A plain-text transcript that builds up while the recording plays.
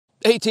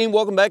Hey team,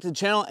 welcome back to the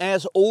channel.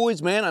 As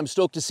always, man, I'm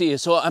stoked to see you.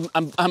 So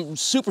I'm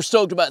super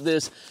stoked about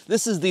this.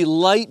 This is the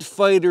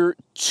LiteFighter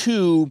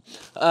 2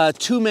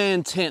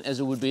 two-man tent,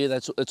 as it would be.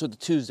 That's what the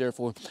 2 is there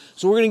for.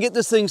 So we're gonna get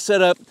this thing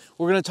set up.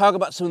 We're gonna talk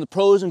about some of the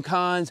pros and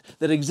cons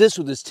that exist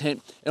with this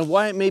tent and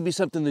why it may be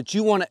something that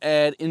you want to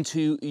add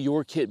into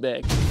your kit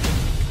bag.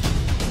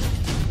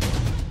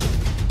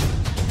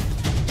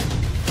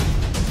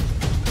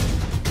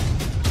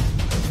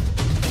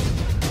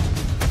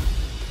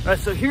 All right,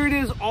 so here it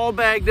is all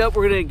bagged up.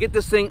 We're gonna get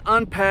this thing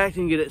unpacked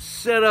and get it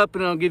set up,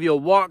 and I'll give you a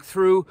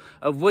walkthrough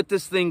of what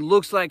this thing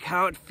looks like,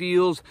 how it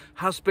feels,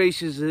 how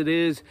spacious it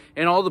is,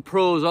 and all the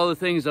pros, all the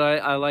things that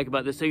I like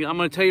about this thing. I'm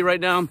gonna tell you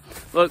right now,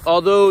 look,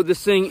 although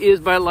this thing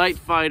is by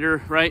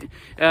LiteFighter, right,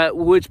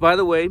 which by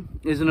the way,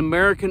 is an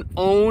American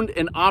owned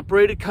and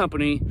operated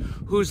company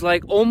who's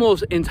like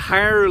almost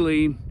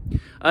entirely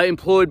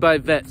employed by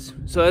vets.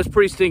 So that's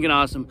pretty stinking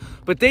awesome.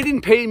 But they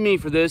didn't pay me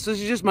for this.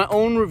 This is just my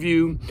own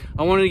review.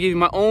 I wanted to give you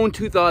my own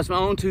 2 thoughts, my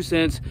own 2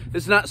 cents.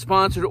 This is not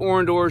sponsored or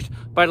endorsed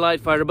by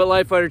LiteFighter. But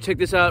LiteFighter, check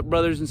this out,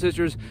 brothers and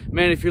sisters.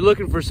 Man, if you're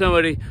looking for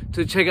somebody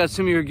to check out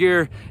some of your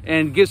gear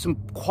and give some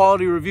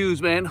quality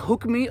reviews, man,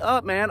 hook me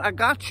up, man. I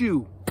got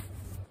you.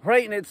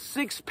 Right, and it's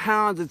 6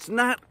 pounds. It's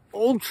not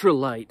ultra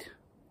light,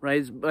 right?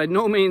 It's by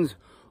no means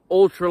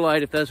ultra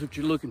light if that's what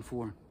you're looking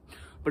for.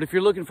 But if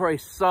you're looking for a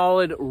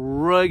solid,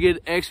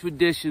 rugged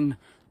expedition,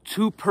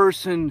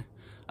 2-person,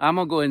 I'm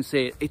gonna go ahead and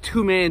say it, a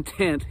 2-man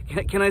tent.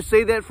 Can I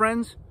say that,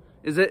 friends?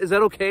 Is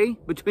that okay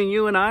between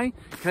you and I?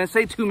 Can I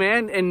say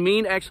 2-man and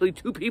mean actually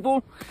 2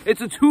 people? It's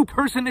a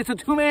 2-person, it's a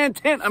 2-man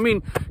tent. I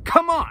mean,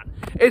 come on.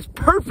 It's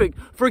perfect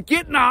for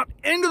getting out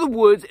into the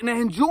woods and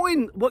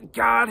enjoying what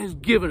God has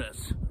given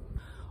us.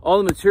 All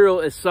the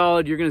material is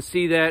solid. You're going to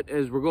see that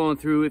as we're going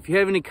through. If you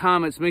have any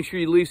comments, make sure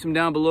you leave some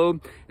down below,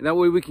 and that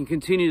way we can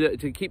continue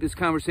to keep this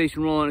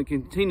conversation rolling and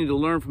continue to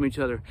learn from each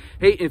other.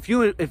 Hey,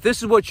 if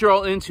this is what you're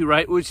all into,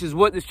 right, which is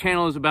what this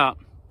channel is about.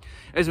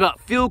 It's about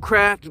field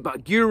craft,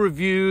 about gear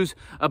reviews,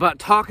 about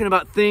talking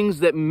about things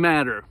that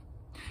matter.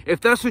 If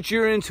that's what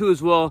you're into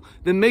as well,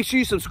 then make sure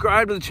you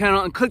subscribe to the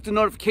channel and click the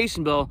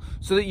notification bell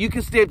so that you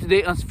can stay up to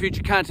date on some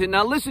future content.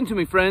 Now listen to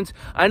me, friends.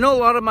 I know a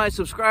lot of my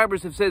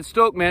subscribers have said,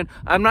 Stoke, man,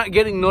 I'm not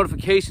getting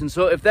notifications.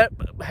 So if that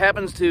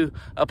happens to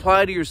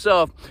apply to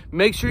yourself,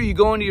 make sure you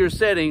go into your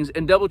settings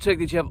and double check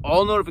that you have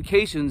all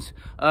notifications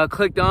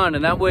clicked on.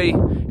 And that way,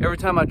 every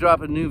time I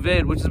drop a new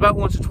vid, which is about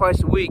once or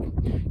twice a week,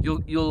 you'll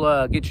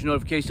get your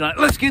notification on it.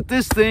 Let's get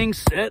this thing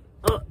set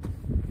up.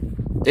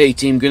 Hey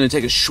team, gonna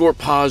take a short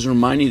pause and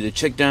remind you to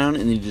check down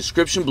in the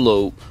description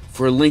below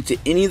for a link to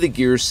any of the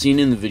gear seen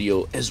in the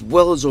video, as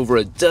well as over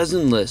a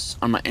dozen lists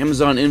on my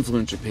Amazon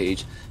influencer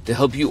page to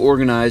help you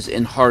organize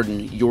and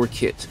harden your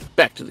kit.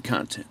 Back to the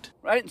content.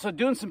 Right, so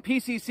doing some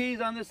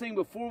PCCs on this thing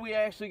before we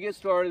actually get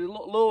started, a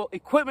little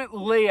equipment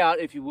layout,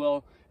 if you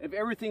will, of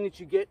everything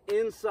that you get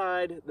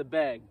inside the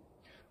bag.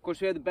 Of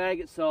course, we have the bag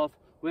itself,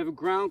 we have a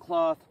ground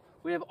cloth,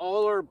 we have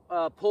all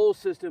our pole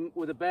system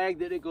with a bag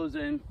that it goes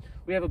in.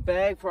 We have a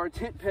bag for our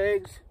tent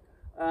pegs,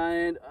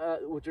 and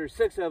which are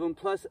 6 of them,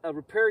 plus a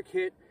repair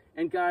kit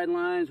and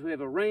guidelines. We have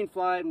a rain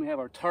flight, and we have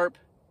our tarp,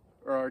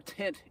 or our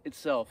tent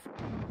itself.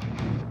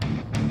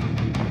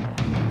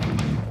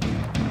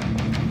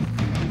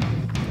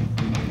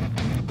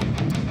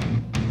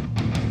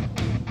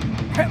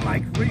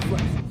 Pet-like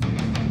reflexes.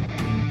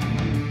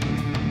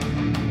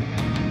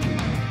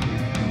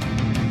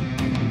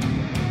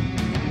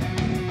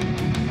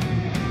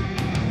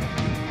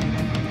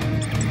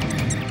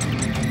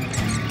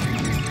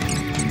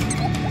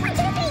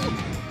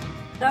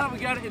 Now that we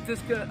got it at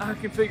this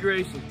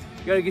configuration,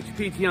 you gotta get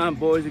your PT on,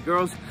 boys and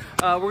girls.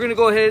 We're gonna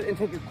go ahead and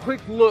take a quick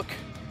look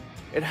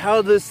at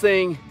how this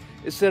thing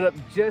is set up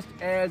just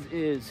as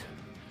is,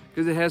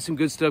 because it has some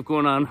good stuff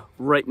going on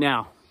right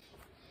now.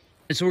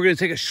 And so we're gonna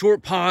take a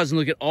short pause and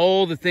look at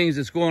all the things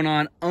that's going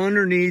on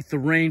underneath the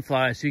rain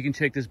fly so you can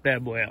check this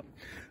bad boy out.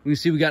 We can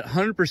see we got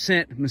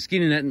 100%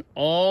 mosquito netting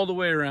all the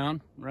way around,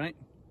 right?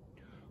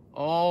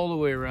 All the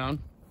way around.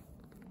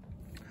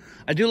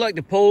 I do like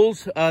the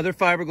poles, they're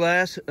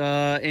fiberglass,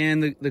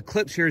 and the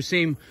clips here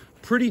seem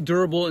pretty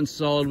durable and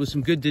solid with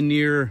some good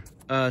denier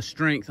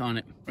strength on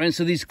it. Right, and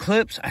so these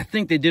clips, I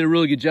think they did a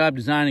really good job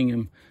designing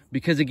them,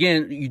 because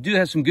again, you do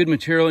have some good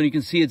material, and you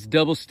can see it's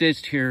double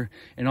stitched here,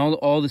 and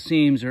all the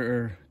seams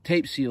are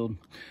tape sealed.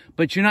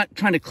 But you're not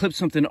trying to clip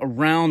something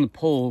around the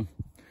pole.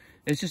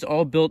 It's just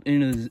all built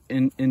into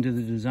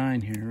the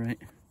design here, right?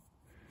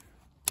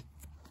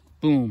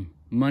 Boom,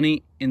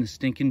 money in the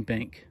stinking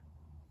bank.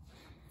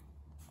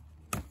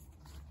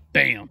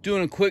 Bam.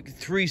 Doing a quick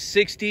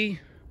 360.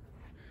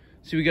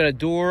 See, we got a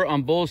door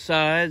on both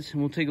sides,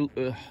 and we'll take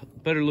a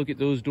better look at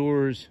those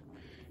doors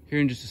here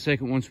in just a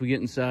second once we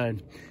get inside.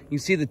 You can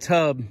see the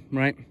tub,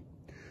 right?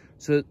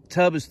 So the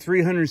tub is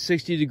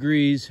 360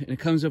 degrees, and it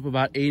comes up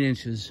about 8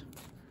 inches.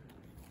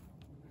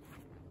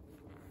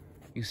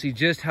 You can see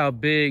just how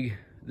big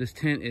this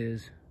tent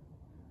is.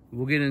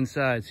 We'll get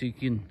inside so you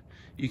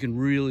can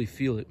really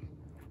feel it.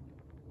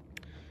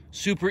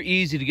 Super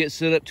easy to get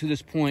set up to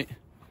this point.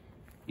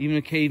 Even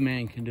a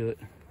caveman can do it.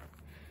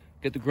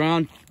 Got the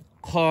ground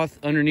cloth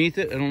underneath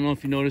it. I don't know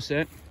if you noticed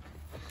that,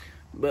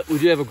 but we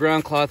do have a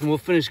ground cloth, and we'll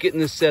finish getting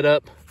this set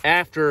up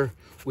after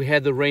we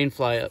had the rain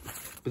fly up.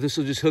 But this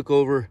will just hook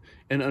over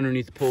and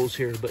underneath the poles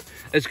here. But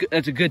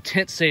that's a good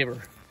tent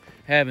saver,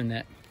 having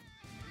that.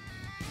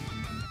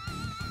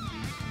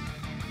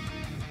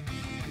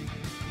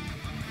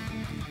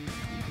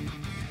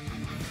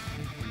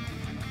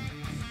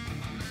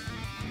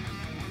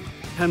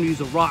 Time to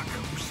use a rock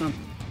or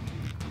something.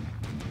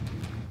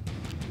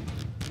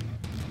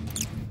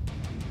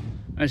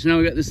 All right, so now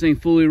we got this thing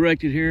fully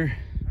erected here.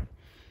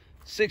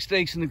 6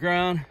 stakes in the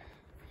ground.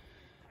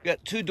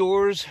 Got 2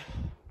 doors,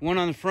 one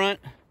on the front,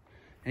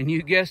 and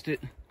you guessed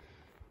it,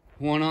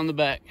 one on the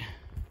back.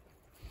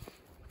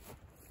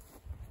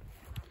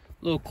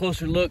 A little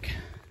closer look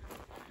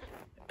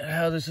at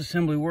how this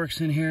assembly works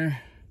in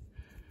here.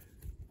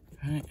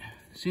 All right,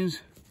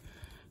 seems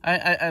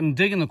I'm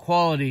digging the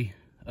quality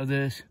of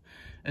this,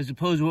 as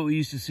opposed to what we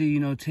used to see, you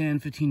know, 10,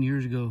 15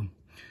 years ago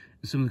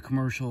in some of the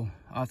commercial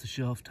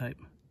off-the-shelf type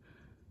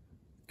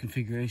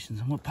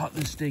configurations. I'm gonna pop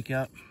this stake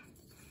out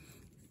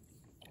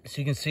so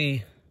you can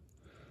see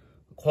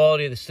the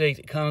quality of the stake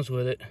that comes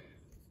with it.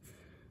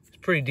 It's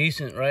pretty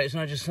decent, right? It's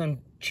not just some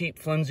cheap,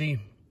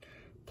 flimsy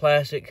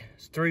plastic.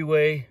 It's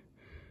 3-way.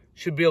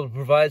 Should be able to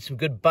provide some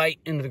good bite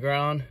into the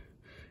ground.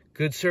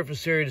 Good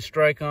surface area to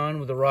strike on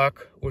with a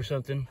rock or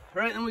something.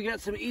 All right, then we got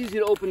some easy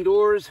to open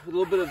doors with a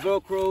little bit of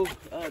Velcro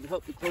to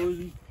help the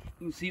closing. You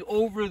can see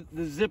over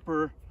the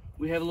zipper,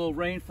 we have a little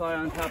rain fly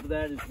on top of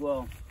that as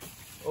well.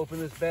 Open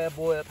this bad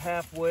boy up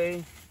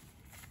halfway.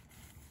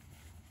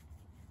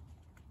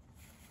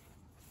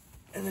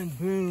 And then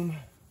boom.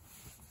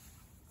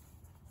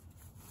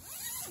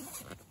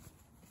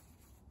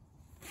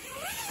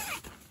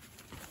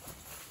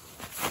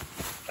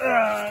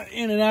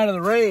 In and out of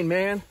the rain,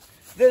 man.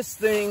 This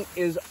thing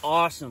is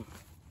awesome.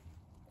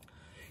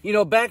 You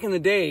know, back in the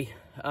day,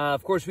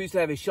 of course, we used to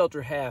have a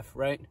shelter half,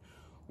 right?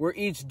 Where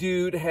each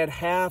dude had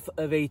half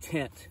of a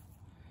tent.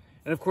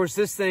 And of course,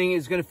 this thing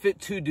is going to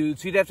fit 2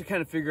 dudes. So you'd have to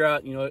kind of figure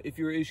out, you know, if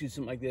you were issued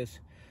something like this,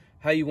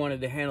 how you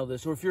wanted to handle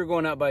this, or if you're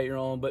going out by your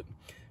own. But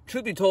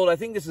truth be told, I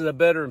think this is a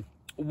better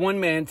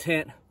 1-man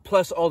tent,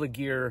 plus all the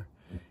gear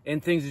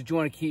and things that you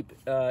want to keep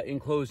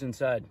enclosed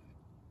inside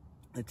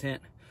the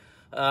tent.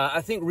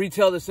 I think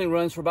retail this thing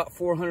runs for about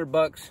 400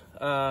 bucks,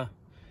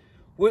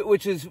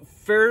 which is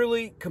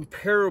fairly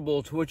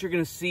comparable to what you're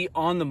going to see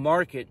on the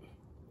market,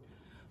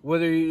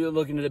 whether you're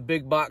looking at a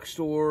big box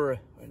store, or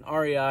an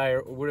REI,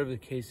 or whatever the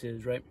case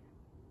is, right?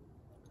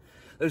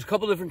 There's a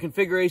couple different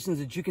configurations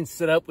that you can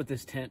set up with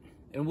this tent,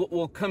 and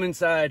we'll come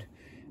inside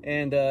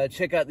and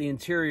check out the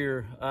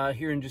interior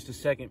here in just a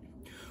second.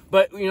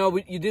 But, you know,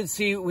 you did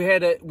see we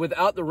had it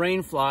without the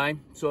rain fly,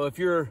 so if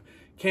you're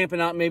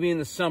camping out maybe in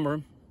the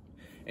summer,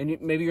 and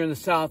maybe you're in the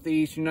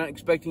southeast, you're not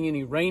expecting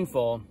any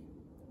rainfall,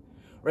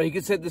 right? You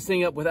could set this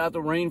thing up without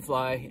the rain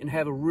fly and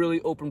have a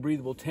really open,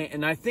 breathable tent.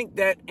 And I think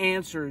that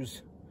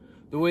answers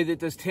the way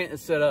that this tent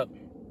is set up.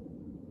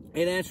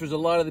 It answers a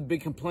lot of the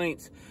big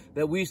complaints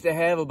that we used to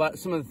have about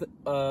some of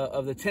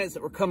the tents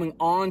that were coming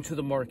onto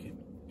the market,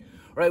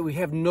 right? We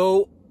have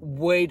no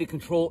way to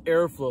control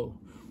airflow.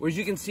 Whereas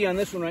you can see on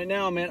this one right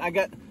now, man, I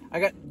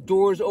got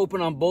doors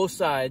open on both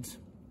sides.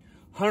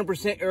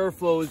 100%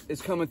 airflow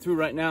is coming through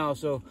right now.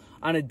 So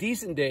on a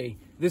decent day,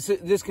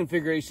 this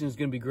configuration is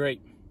going to be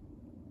great.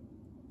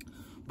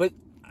 But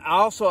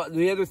also,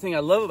 the other thing I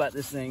love about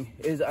this thing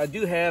is I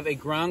do have a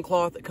ground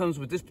cloth that comes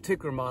with this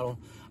particular model.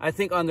 I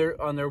think on their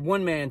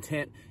 1-man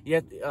tent,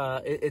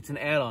 it's an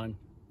add-on.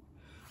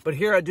 But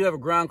here I do have a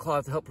ground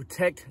cloth to help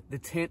protect the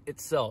tent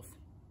itself,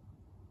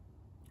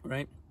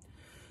 right?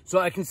 So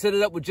I can set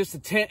it up with just the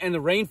tent and the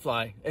rain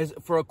fly as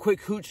for a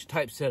quick hooch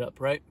type setup,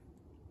 right?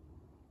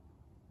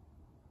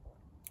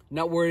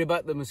 Not worried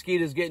about the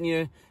mosquitoes getting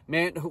you.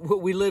 Man,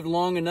 we lived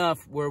long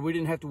enough where we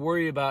didn't have to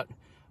worry about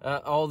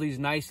all these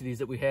niceties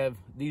that we have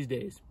these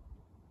days.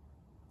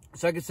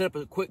 So I could set up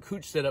a quick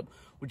hooch setup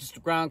with just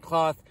a ground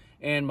cloth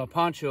and my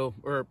poncho,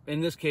 or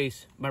in this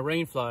case, my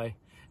rain fly,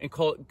 and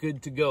call it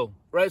good to go.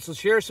 Right, so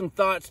share some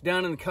thoughts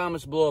down in the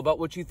comments below about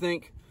what you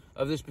think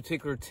of this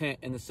particular tent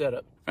and the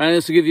setup. All right,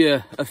 this will give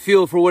you a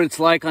feel for what it's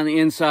like on the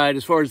inside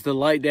as far as the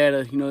light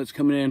data, you know, that's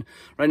coming in.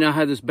 Right now I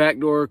have this back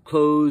door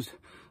closed.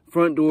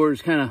 Front door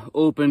is kind of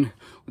open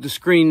with the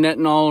screen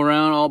netting all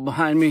around, all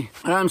behind me.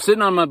 I'm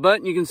sitting on my butt,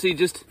 and you can see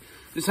just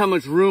how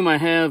much room I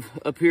have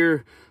up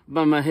here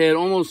by my head,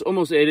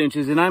 almost 8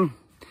 inches. And I'm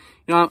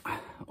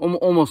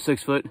almost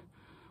 6 foot,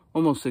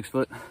 almost 6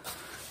 foot. I'm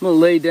gonna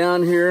lay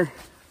down here.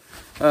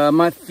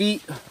 My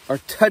feet are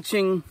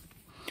touching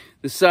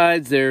the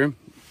sides there.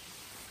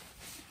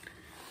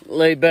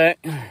 Lay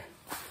back.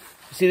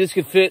 See, this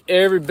could fit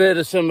every bit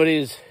of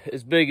somebody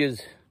as big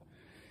as,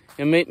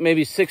 and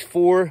maybe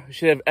 6'4",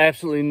 should have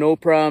absolutely no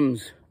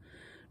problems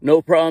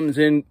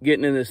in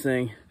getting in this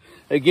thing.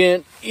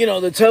 Again, you know,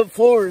 the tub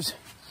floors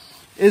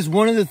is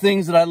one of the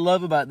things that I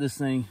love about this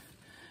thing,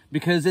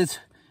 because it's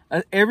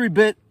every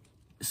bit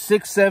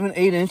 6, 7,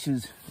 8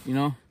 inches, you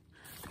know,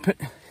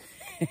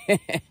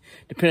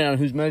 depending on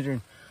who's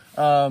measuring.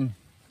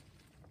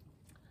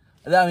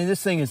 I mean,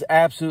 this thing is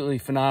absolutely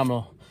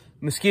phenomenal.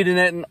 Mosquito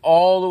netting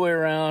all the way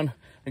around.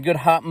 A good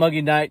hot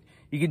muggy night,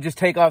 you could just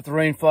take off the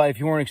rain fly if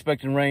you weren't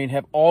expecting rain.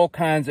 Have all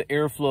kinds of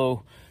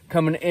airflow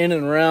coming in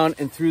and around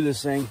and through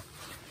this thing.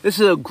 This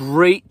is a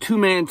great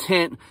 2-man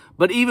tent,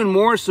 but even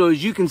more so,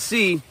 as you can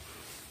see,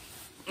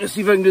 let's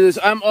see if I can do this.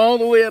 I'm all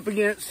the way up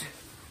against,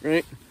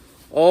 right?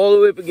 All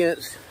the way up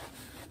against,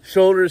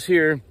 shoulders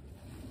here.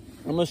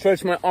 I'm gonna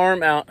stretch my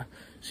arm out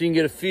so you can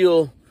get a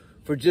feel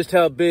for just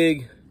how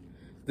big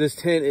this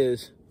tent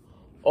is.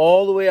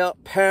 All the way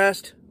out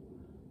past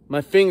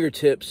my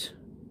fingertips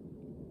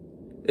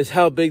is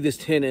how big this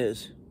tent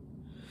is.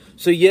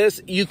 So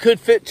yes, you could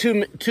fit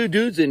two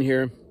dudes in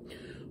here,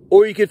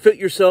 or you could fit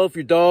yourself,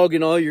 your dog,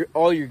 and all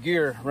your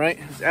gear, right?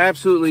 It's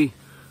absolutely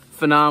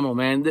phenomenal,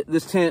 man.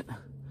 This tent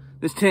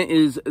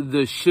is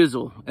the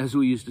shizzle, as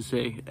we used to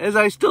say, as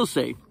I still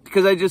say,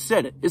 because I just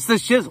said it. It's the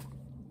shizzle.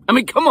 I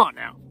mean, come on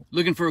now.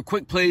 Looking for a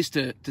quick place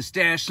to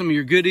stash some of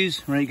your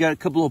goodies, right? You got a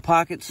couple of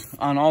pockets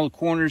on all the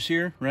corners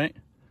here, right?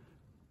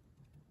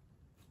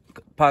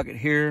 Pocket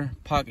here,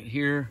 pocket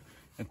here.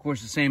 Of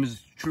course, the same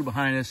is true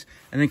behind us.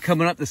 And then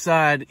coming up the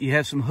side, you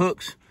have some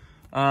hooks,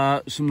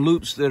 some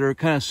loops that are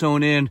kind of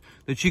sewn in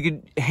that you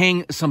could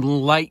hang some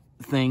light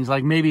things,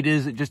 like maybe it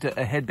is just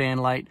a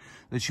headband light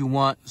that you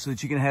want, so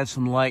that you can have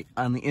some light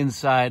on the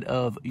inside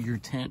of your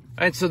tent.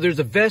 All right, so there's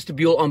a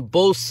vestibule on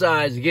both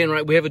sides. Again,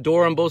 right, we have a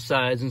door on both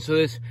sides, and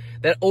so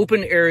that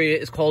open area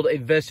is called a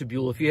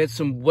vestibule. If you had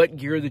some wet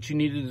gear that you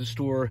needed to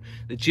store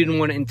that you didn't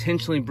want to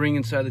intentionally bring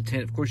inside the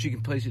tent, of course you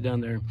can place it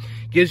down there.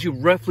 Gives you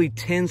roughly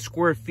 10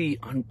 square feet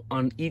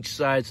on each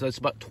side, so that's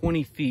about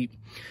 20 feet.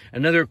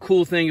 Another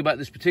cool thing about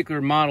this particular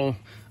model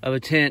of a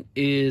tent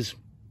is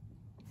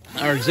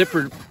our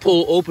zipper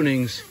pull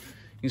openings.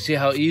 You can see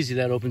how easy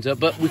that opens up,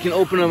 but we can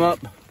open them up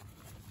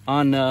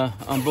on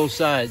both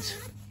sides.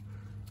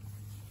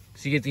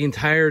 So you get the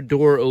entire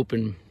door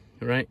open,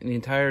 right? And the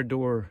entire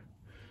door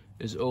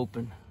is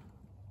open.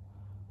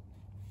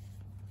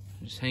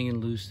 Just hanging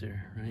loose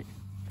there, right?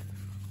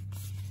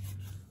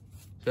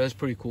 So that's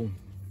pretty cool.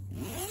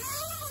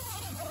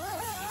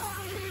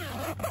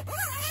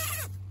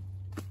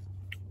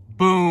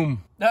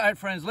 Boom. All right,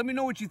 friends, let me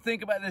know what you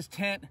think about this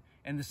tent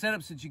and the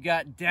setups that you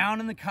got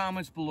down in the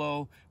comments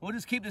below. We'll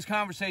just keep this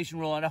conversation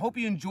rolling. I hope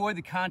you enjoyed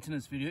the content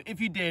of this video.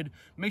 If you did,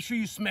 make sure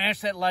you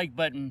smash that like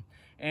button.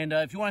 And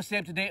if you want to stay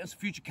up to date on some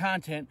future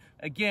content,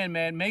 again,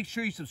 man, make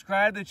sure you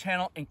subscribe to the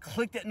channel and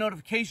click that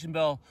notification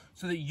bell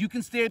so that you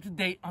can stay up to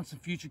date on some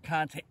future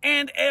content.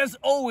 And as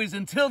always,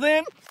 until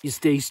then, you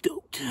stay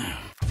stoked.